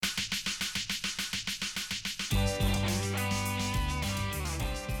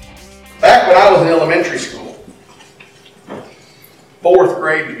I was in elementary school. 4th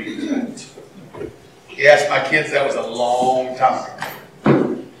grade to be exact. Yes, my kids, that was a long time ago.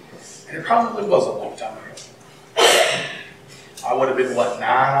 And it probably was a long time ago. I would have been, 9,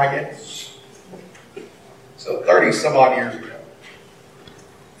 I guess? So 30 some odd years ago.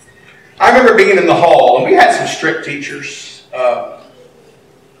 I remember being in the hall, and we had some strict teachers. Some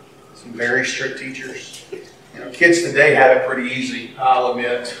very strict teachers. Kids today have it pretty easy, I'll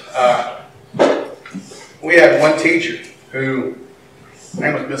admit. We had one teacher who, her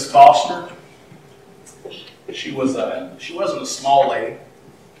name was Miss Foster. She wasn't a small lady.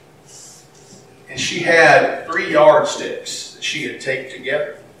 And she had 3 yardsticks that she had taped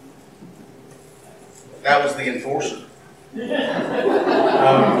together. That was the enforcer.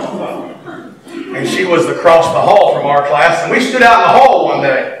 And she was across the hall from our class. And we stood out in the hall one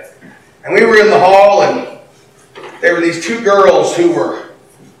day. And we were in the hall, and there were these 2 girls who were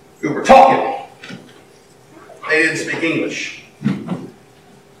talking. They didn't speak English.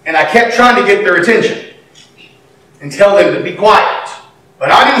 And I kept trying to get their attention and tell them to be quiet.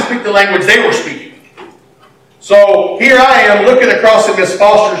 But I didn't speak the language they were speaking. So here I am looking across at Miss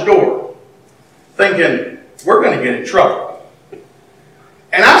Foster's door, thinking, we're going to get in trouble.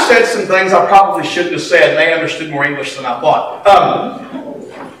 And I said some things I probably shouldn't have said, and they understood more English than I thought.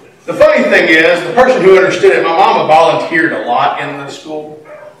 The funny thing is, the person who understood it, my mama volunteered a lot in the school.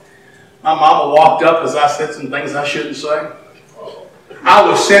 My mama walked up as I said some things I shouldn't say. I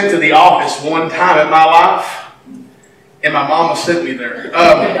was sent to the office one time in my life, and my mama sent me there.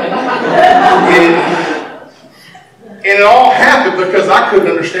 And it all happened because I couldn't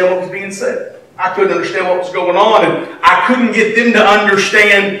understand what was being said. I couldn't understand what was going on, and I couldn't get them to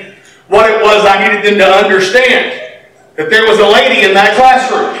understand what it was I needed them to understand. That there was a lady in that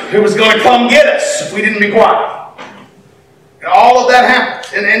classroom who was going to come get us if we didn't be quiet. And all of that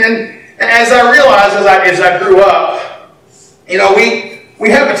happened. And as I realized as I grew up, we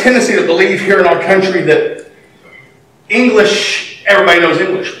have a tendency to believe here in our country that English, everybody knows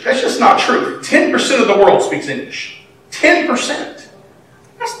English. That's just not true. 10% of the world speaks English. 10%.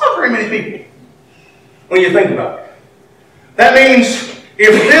 That's not very many people when you think about it. That means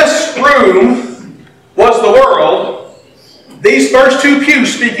if this room was the world, these first 2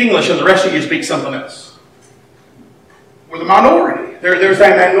 pews speak English and the rest of you speak something else. We're the minority. There's a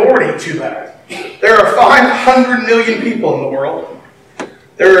minority to that. There are 500 million people in the world.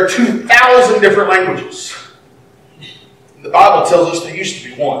 There are 2,000 different languages. The Bible tells us there used to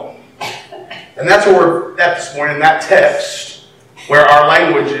be one. And that's where we're at this morning, in that text, where our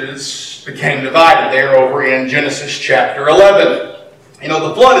languages became divided there over in Genesis chapter 11.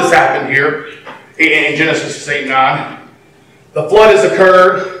 The flood has happened here in Genesis 8-9. The flood has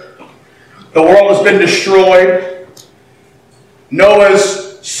occurred. The world has been destroyed.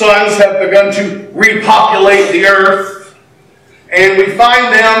 Noah's sons have begun to repopulate the earth. And we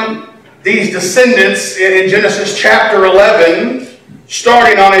find them, these descendants, in Genesis chapter 11,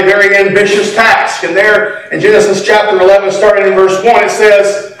 starting on a very ambitious task. And there in Genesis chapter 11, starting in verse 1, it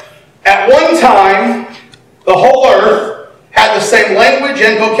says, "At one time, the whole earth had the same language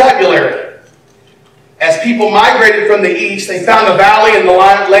and vocabulary. As people migrated from the east, they found a valley in the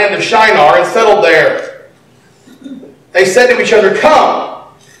land of Shinar and settled there. They said to each other, 'Come,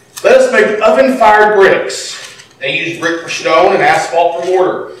 let us make oven-fired bricks.' They used brick for stone and asphalt for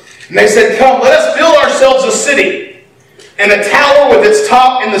mortar. And they said, 'Come, let us build ourselves a city and a tower with its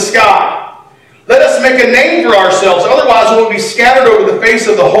top in the sky. Let us make a name for ourselves, otherwise we will be scattered over the face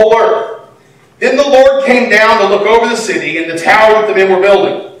of the whole earth.' Then the Lord came down to look over the city and the tower that the men were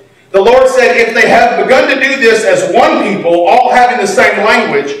building. The Lord said, 'If they have begun to do this as one people, all having the same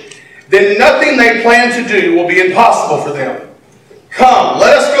language, then nothing they plan to do will be impossible for them. Come,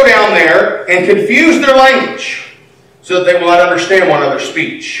 let us go down there and confuse their language, so that they will not understand one another's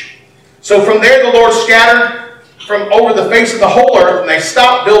speech.' So from there the Lord scattered from over the face of the whole earth, and they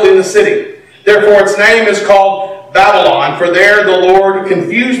stopped building the city. Therefore its name is called Babylon, for there the Lord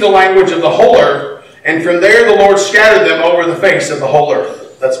confused the language of the whole earth, and from there the Lord scattered them over the face of the whole earth."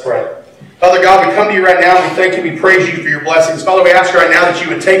 Let's pray. Father God, we come to you right now, and we thank you, we praise you for your blessings. Father, we ask right now that you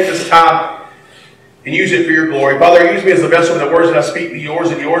would take this time and use it for your glory. Father, use me as the vessel of the words that I speak, be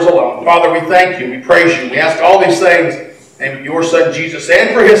yours and yours alone. Father, we thank you, we praise you. We ask all these things in the name of your Son, Jesus, and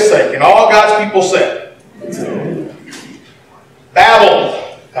for his sake. And all God's people said, Amen. Babel.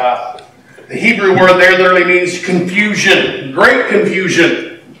 The Hebrew word there literally means confusion, great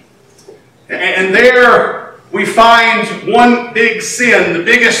confusion. And there we find one big sin. The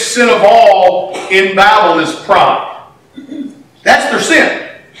biggest sin of all in Babel is pride. That's their sin.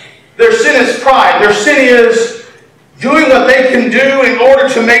 Their sin is pride. Their sin is doing what they can do in order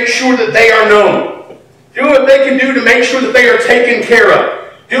to make sure that they are known, doing what they can do to make sure that they are taken care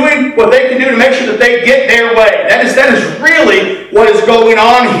of, doing what they can do to make sure that they get their way. That is really what is going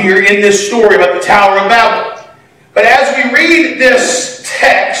on here in this story about the Tower of Babel. But as we read this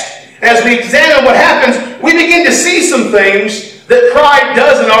text, as we examine what happens, we begin to see some things that pride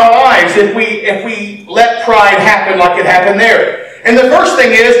does in our lives if we let pride happen like it happened there. And the first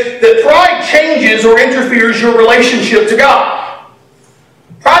thing is that pride changes or interferes your relationship to God.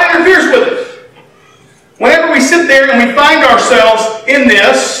 Pride interferes with it. Whenever we sit there and we find ourselves in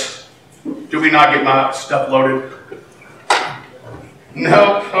this, do we not get my stuff loaded?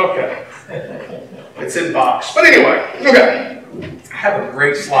 No? Okay. It's in box. But anyway, okay. I have a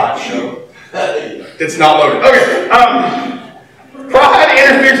great slideshow. It's not loaded. Okay. Pride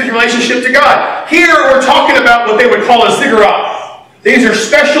interferes with your relationship to God. Here we're talking about what they would call a ziggurat. These are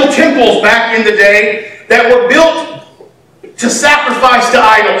special temples back in the day that were built to sacrifice to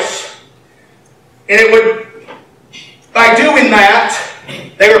idols. And it would, by doing that,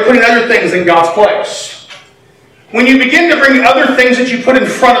 they were putting other things in God's place. When you begin to bring other things that you put in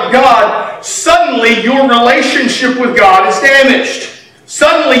front of God, suddenly your relationship with God is damaged.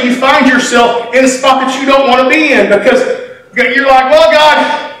 Suddenly you find yourself in a spot that you don't want to be in because you're like, well,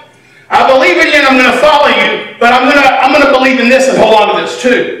 God, I believe in you and I'm going to follow you, but I'm going to believe in this and hold on to this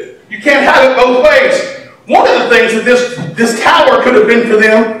too. You can't have it both ways. One of the things that this tower could have been for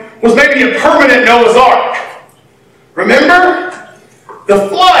them was maybe a permanent Noah's Ark. Remember? The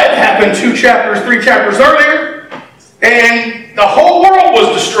flood happened 3 chapters earlier, and the whole world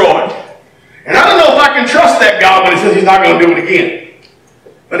was destroyed. And I don't know if I can trust that God when he says he's not going to do it again.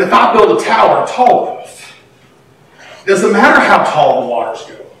 But if I build a tower tall enough, it doesn't matter how tall the waters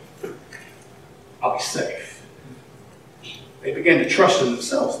go, I'll be safe. They begin to trust in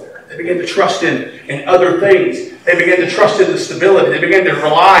themselves there. They begin to trust in other things. They begin to trust in the stability. They begin to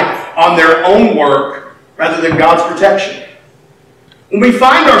rely on their own work rather than God's protection. When we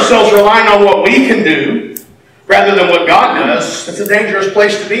find ourselves relying on what we can do rather than what God does, it's a dangerous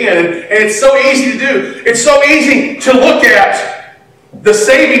place to be in. And it's so easy to do. It's so easy to look at the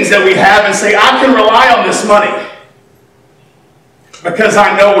savings that we have and say, I can rely on this money because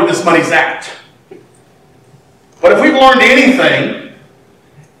I know where this money's at. But if we've learned anything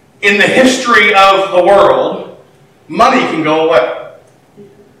in the history of the world, money can go away.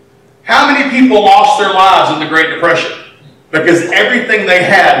 How many people lost their lives in the Great Depression? Because everything they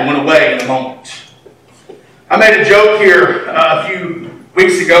had went away in a moment. I made a joke here a few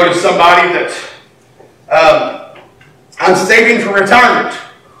weeks ago to somebody that I'm saving for retirement.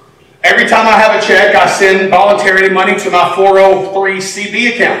 Every time I have a check, I send voluntary money to my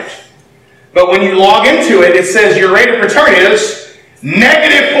 403(c)(b) account. But when you log into it, it says your rate of return is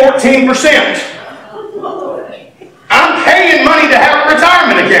negative 14%. I'm paying money to have a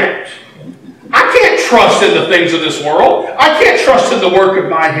retirement account. I can't trust in the things of this world. I can't trust in the work of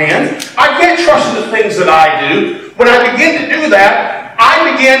my hands. I can't trust in the things that I do. When I begin to do that,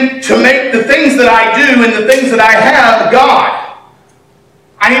 I begin to make the things that I do and the things that I have God.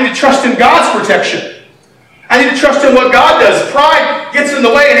 I need to trust in God's protection. I need to trust in what God does. Pride gets in the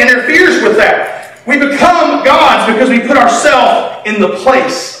way and interferes with that. We become gods because we put ourselves in the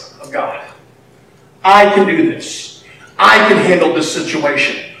place of God. I can do this. I can handle this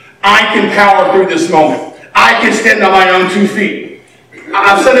situation. I can power through this moment. I can stand on my own 2 feet.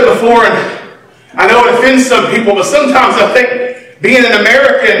 I've said it before, and I know it offends some people, but sometimes I think being an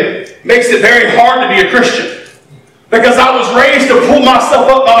American makes it very hard to be a Christian. Because I was raised to pull myself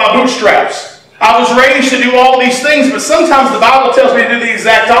up by my bootstraps. I was raised to do all these things, but sometimes the Bible tells me to do the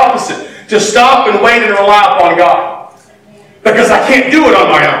exact opposite. To stop and wait and rely upon God. Because I can't do it on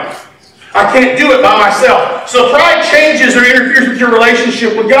my own. I can't do it by myself. So pride changes or interferes with your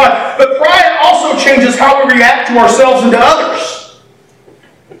relationship with God. But pride also changes how we react to ourselves and to others.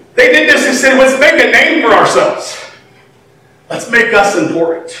 They did this and said, let's make a name for ourselves. Let's make us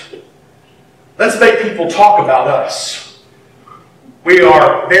important. Let's make people talk about us. We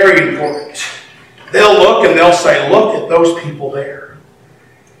are very important. They'll look and they'll say, look at those people there.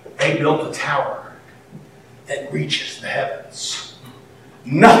 They built a tower that reaches the heavens.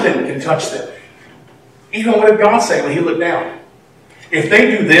 Nothing can touch them. Even what did God say when he looked down? If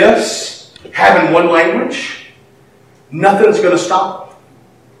they do this, having one language, nothing's going to stop them.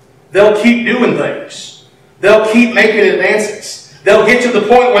 They'll keep doing things. They'll keep making advances. They'll get to the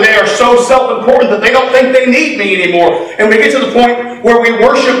point where they are so self-important that they don't think they need me anymore. And we get to the point where we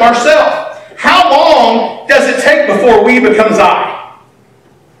worship ourselves. How long does it take before we becomes I?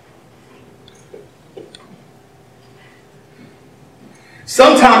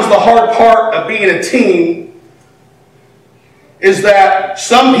 Sometimes the hard part of being a team is that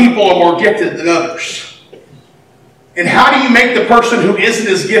some people are more gifted than others. And how do you make the person who isn't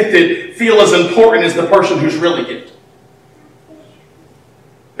as gifted feel as important as the person who's really gifted?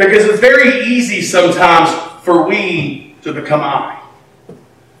 Because it's very easy sometimes for we to become I.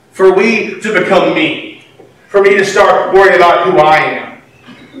 For we to become me. For me to start worrying about who I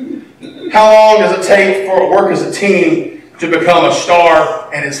am. How long does it take for work as a team to become a star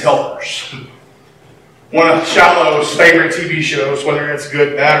and his helpers? One of Shiloh's favorite TV shows, whether it's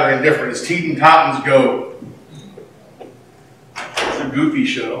good, bad, or indifferent, is Teen Titans Go. It's a goofy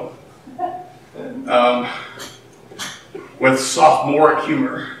show. With sophomoric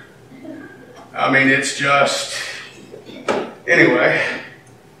humor. I mean, it's just... Anyway.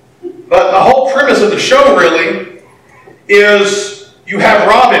 But the whole premise of the show, really, is you have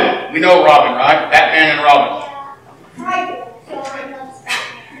Robin. We know Robin, right? Batman and Robin.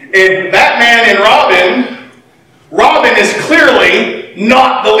 In Batman and Robin, Robin is clearly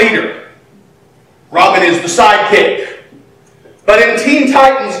not the leader. Robin is the sidekick. But in Teen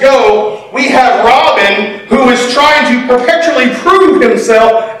Titans Go, we have Robin who is trying to perpetually prove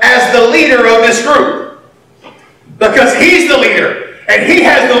himself as the leader of this group. Because he's the leader, and he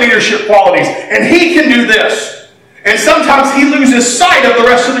has the leadership qualities, and he can do this. And sometimes he loses sight of the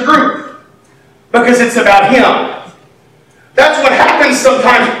rest of the group because it's about him. That's what happens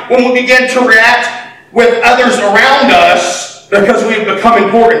sometimes when we begin to react with others around us because we've become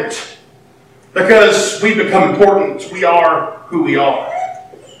important. Because we become important. We are who we are.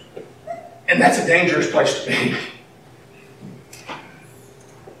 And that's a dangerous place to be.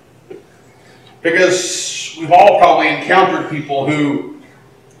 Because we've all probably encountered people who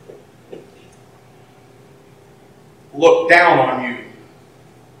look down on you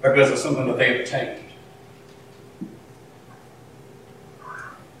because of something that they have attained.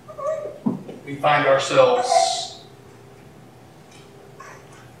 We find ourselves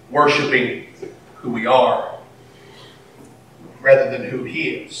worshiping who we are rather than who he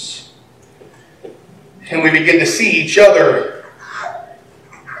is. And we begin to see each other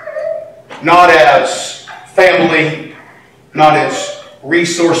not as family, not as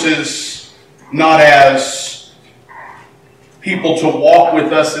resources, not as people to walk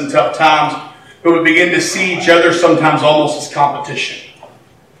with us in tough times, but we begin to see each other sometimes almost as competition.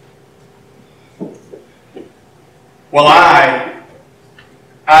 Well, I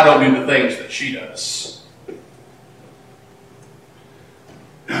don't do the things that she does.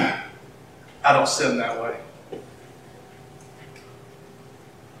 I don't sin that way.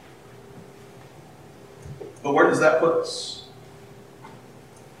 But where does that put us?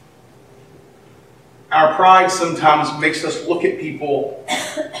 Our pride sometimes makes us look at people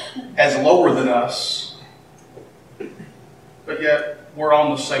as lower than us, but yet we're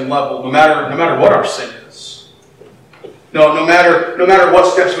on the same level, no matter what our sin is. No matter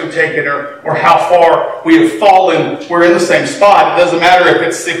what steps we've taken or how far we have fallen, we're in the same spot. It doesn't matter if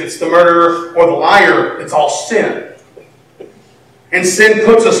it's the murderer or the liar, it's all sin. And sin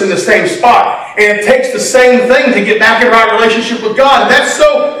puts us in the same spot. And it takes the same thing to get back in right relationship with God. And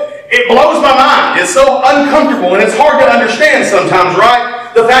it blows my mind. It's so uncomfortable and it's hard to understand sometimes,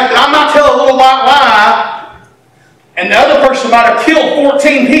 right? The fact that I might tell a little white lie and the other person might have killed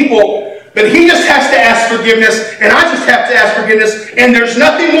 14 people, but he just has to ask forgiveness, and I just have to ask forgiveness, and there's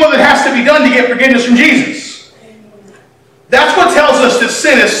nothing more that has to be done to get forgiveness from Jesus. That's what tells us that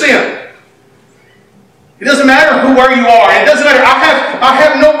sin is sin. It doesn't matter where you are. It doesn't matter. I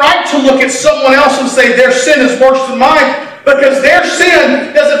have no right to look at someone else and say their sin is worse than mine, because their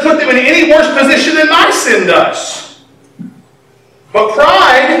sin doesn't put them in any worse position than my sin does. But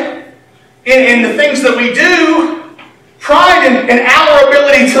pride in the things that we do, pride in our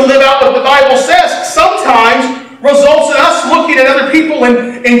ability to live out what the Bible says sometimes results in us looking at other people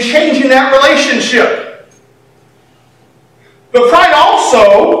and changing that relationship. But pride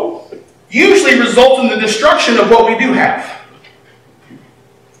also usually results in the destruction of what we do have.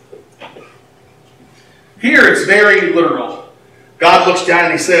 Here it's very literal. God looks down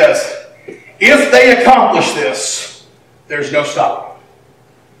and he says, if they accomplish this, there's no stopping.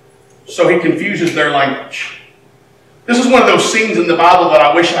 So he confuses their language. This is one of those scenes in the Bible that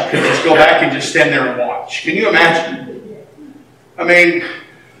I wish I could just go back and just stand there and watch. Can you imagine? I mean,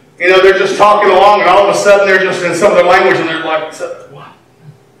 they're just talking along and all of a sudden they're just in some of their language and they're like, what?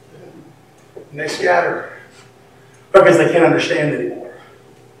 And they scatter because they can't understand anymore.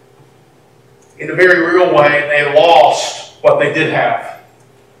 In a very real way, they lost what they did have.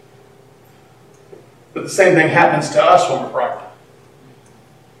 But the same thing happens to us when we're prideful.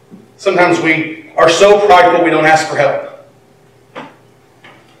 Sometimes we are so prideful we don't ask for help.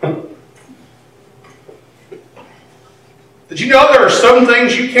 Did you know there are some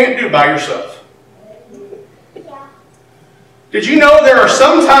things you can't do by yourself? Did you know there are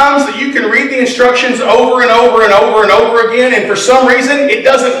some times that you can read the instructions over and over and over and over again, and for some reason it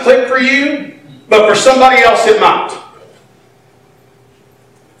doesn't click for you, but for somebody else it might?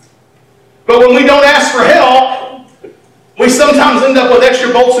 But when we don't ask for help, we sometimes end up with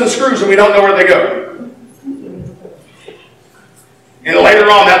extra bolts and screws and we don't know where they go. And later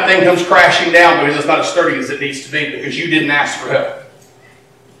on that thing comes crashing down because it's not as sturdy as it needs to be because you didn't ask for help.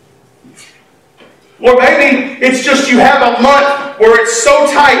 Or maybe it's just you have a month where it's so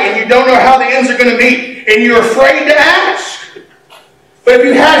tight and you don't know how the ends are going to meet and you're afraid to ask. But if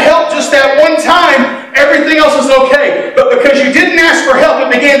you had help just that one time, everything else is okay. But because you didn't ask for help,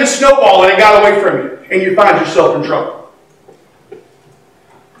 it began to snowball and it got away from you. And you find yourself in trouble.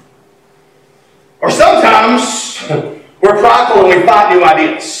 Or sometimes we're prideful when we find new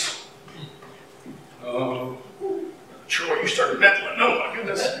ideas. Oh, Troy, you started meddling. Oh my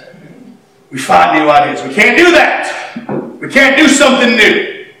goodness. We find new ideas. We can't do that. We can't do something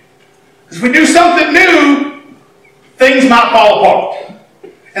new. Because if we do something new, things might fall apart.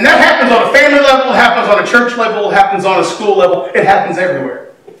 And that happens on a family level, it happens on a church level, it happens on a school level, it happens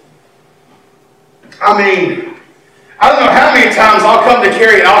everywhere. I mean, I don't know how many times I'll come to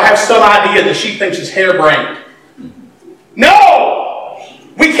Carrie and I'll have some idea that she thinks is harebrained. No!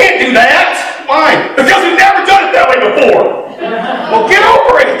 We can't do that. Why? Because we've never done it that way before. Well, get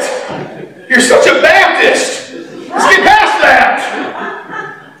over it. You're such a Baptist. Let's get past that.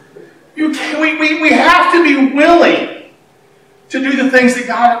 We have to be willing to do the things that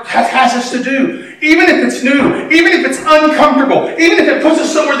God has us to do. Even if it's new. Even if it's uncomfortable. Even if it puts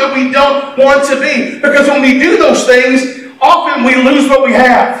us somewhere that we don't want to be. Because when we do those things, often we lose what we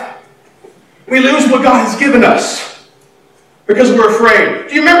have. We lose what God has given us. Because we're afraid.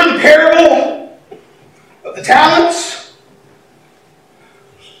 Do you remember the parable of the talents?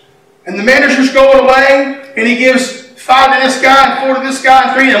 And the manager's going away, and he gives 5 to this guy, and 4 to this guy,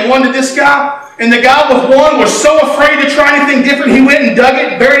 and 3, and 1 to this guy. And the guy with 1 was so afraid to try anything different, he went and dug it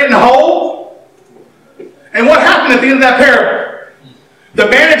and buried it in a hole. And what happened at the end of that parable? The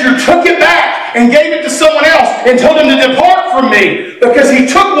manager took it back and gave it to someone else and told him to depart from me because he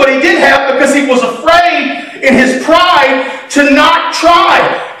took what he did have because he was afraid in his pride to not try.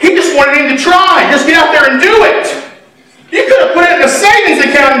 He just wanted him to try. Just get out there and do it. You could have put it in a savings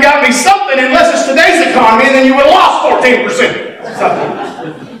account and got me something unless it's today's economy, and then you would have lost 14%.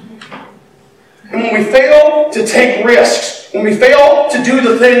 And when we fail to take risks, when we fail to do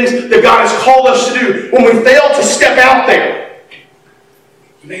the things that God has called us to do, when we fail to step out there,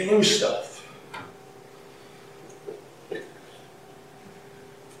 we may lose stuff.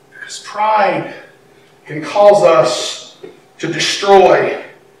 Because pride can cause us to destroy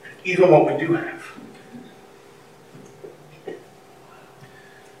even what we do have.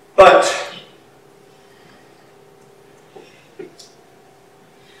 But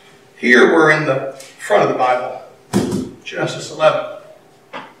here we're in the front of the Bible, Genesis 11.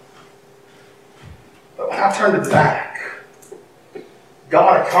 But when I turn to the back,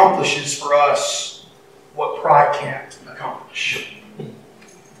 God accomplishes for us what pride can't accomplish.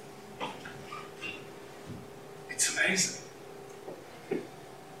 It's amazing.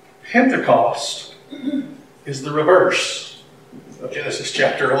 Pentecost is the reverse of Genesis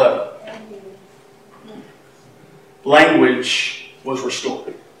chapter 11. Language was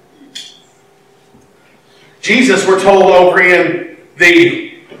restored. Jesus, we're told over in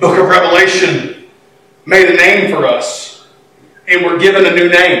the book of Revelation, made a name for us, and we're given a new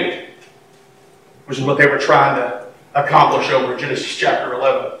name, which is what they were trying to accomplish over in Genesis chapter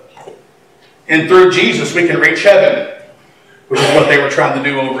 11. And through Jesus, we can reach heaven, which is what they were trying to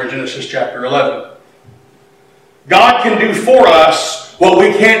do over in Genesis chapter 11. God can do for us what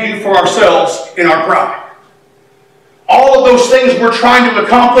we can't do for ourselves in our pride. All of those things we're trying to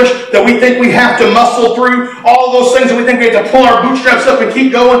accomplish that we think we have to muscle through, all of those things that we think we have to pull our bootstraps up and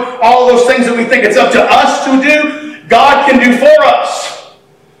keep going, all of those things that we think it's up to us to do, God can do for us.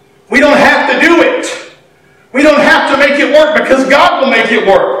 We don't have to do it. We don't have to make it work because God will make it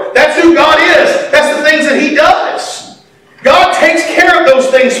work. That's who God is. That's the things that He does. God takes care of those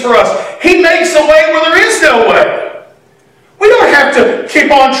things for us. He makes a way where there is no way. We don't have to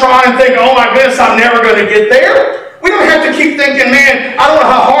keep on trying and think, oh my goodness, I'm never going to get there. We don't have to keep thinking, man, I don't know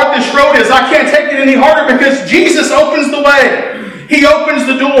how hard this road is. I can't take it any harder because Jesus opens the way. He opens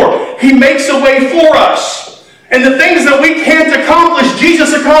the door. He makes a way for us. And the things that we can't accomplish,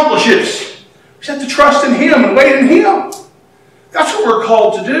 Jesus accomplishes. We just have to trust in Him and wait in Him. That's what we're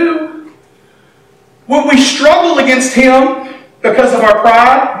called to do. When we struggle against Him because of our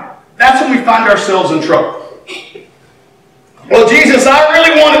pride, that's when we find ourselves in trouble. Well, Jesus, I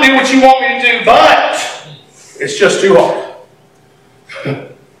really want to do what you want me to do, but it's just too hard.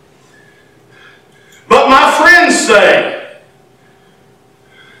 But my friends say,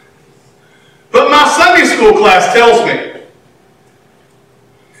 but my Sunday school class tells me,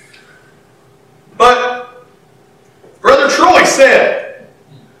 but Brother Troy said,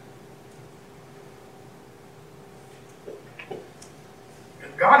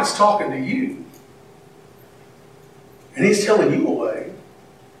 if God is talking to you, and He's telling you a way,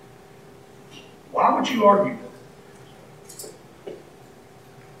 why would you argue with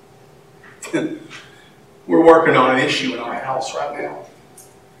it? We're working on an issue in our house right now.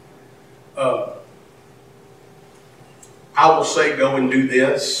 I will say, go and do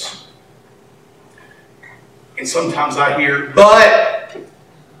this. And sometimes I hear, but.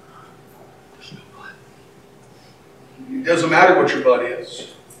 It doesn't matter what your but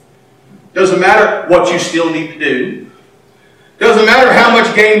is. Doesn't matter what you still need to do. Doesn't matter how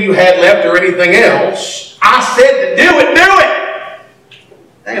much game you had left or anything else. I said to do it, do it.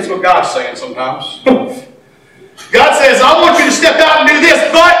 I think that's what God's saying sometimes. God says, I want you to step out and do this,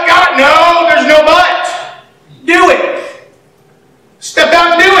 but God, no, there's no but. Do it. Step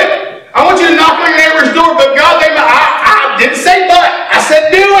out and do it. I want you to knock on your neighbor's door, but God, I didn't say but. I said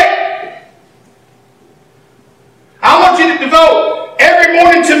do it. I want you to devote every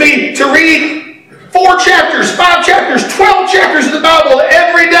morning to me to read 4 chapters, 5 chapters, 12 chapters of the Bible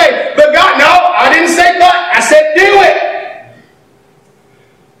every day. But God, no, I didn't say but. I said do it.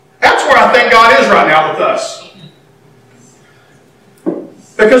 That's where I think God is right now with us.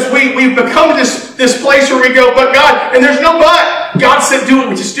 Because we've become this place where we go, but God, and there's no but. God said do it,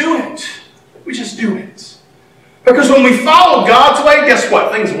 we just do it. We just do it. Because when we follow God's way, guess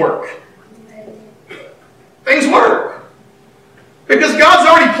what? Things work. Things work. Because God's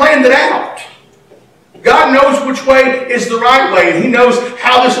already planned it out. God knows which way is the right way, and He knows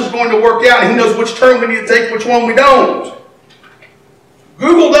how this is going to work out, and He knows which turn we need to take, which one we don't.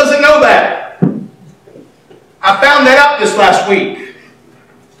 Google doesn't know that. I found that out this last week.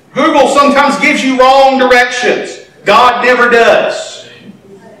 Google sometimes gives you wrong directions. God never does.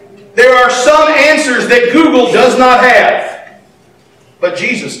 There are some answers that Google does not have, but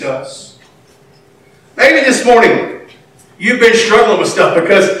Jesus does. Maybe this morning you've been struggling with stuff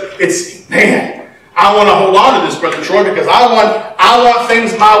because it's, man, I want to hold on to this, Brother Troy, because I want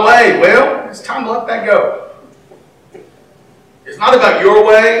things my way. Well, it's time to let that go. It's not about your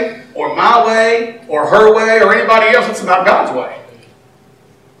way or my way or her way or anybody else. It's about God's way.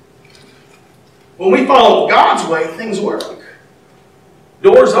 When we follow God's way, things work.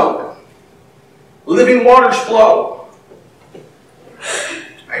 Doors open. Living waters flow.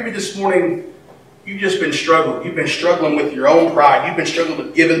 Maybe this morning you've just been struggling. You've been struggling with your own pride. You've been struggling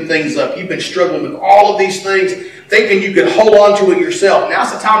with giving things up. You've been struggling with all of these things, thinking you could hold on to it yourself.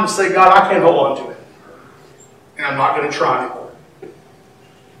 Now's the time to say, God, I can't hold on to it. And I'm not going to try anymore.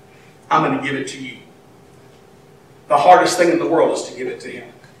 I'm going to give it to you. The hardest thing in the world is to give it to Him.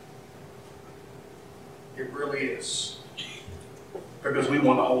 It really is. Because we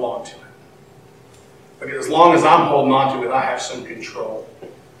want to hold on to it. Because as long as I'm holding on to it, I have some control.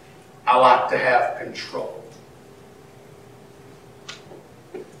 I like to have control.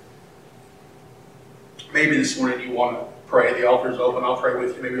 Maybe this morning you want to pray. The altar is open. I'll pray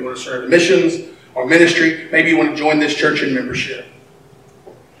with you. Maybe you want to serve the missions or ministry. Maybe you want to join this church in membership.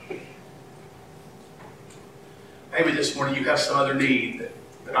 Maybe this morning you have some other need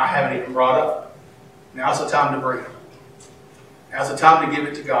that I haven't even brought up. Now's the time to bring it. Now's the time to give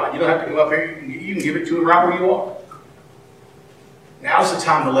it to God. You don't have to come up here. You can give it to Him right where you are. Now's the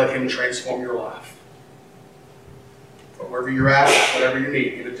time to let Him transform your life. But wherever you're at, whatever you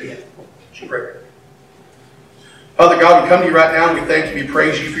need, give it to Him. Would you pray? Father God, we come to you right now and we thank you, we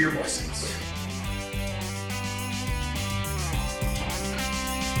praise you for your blessings.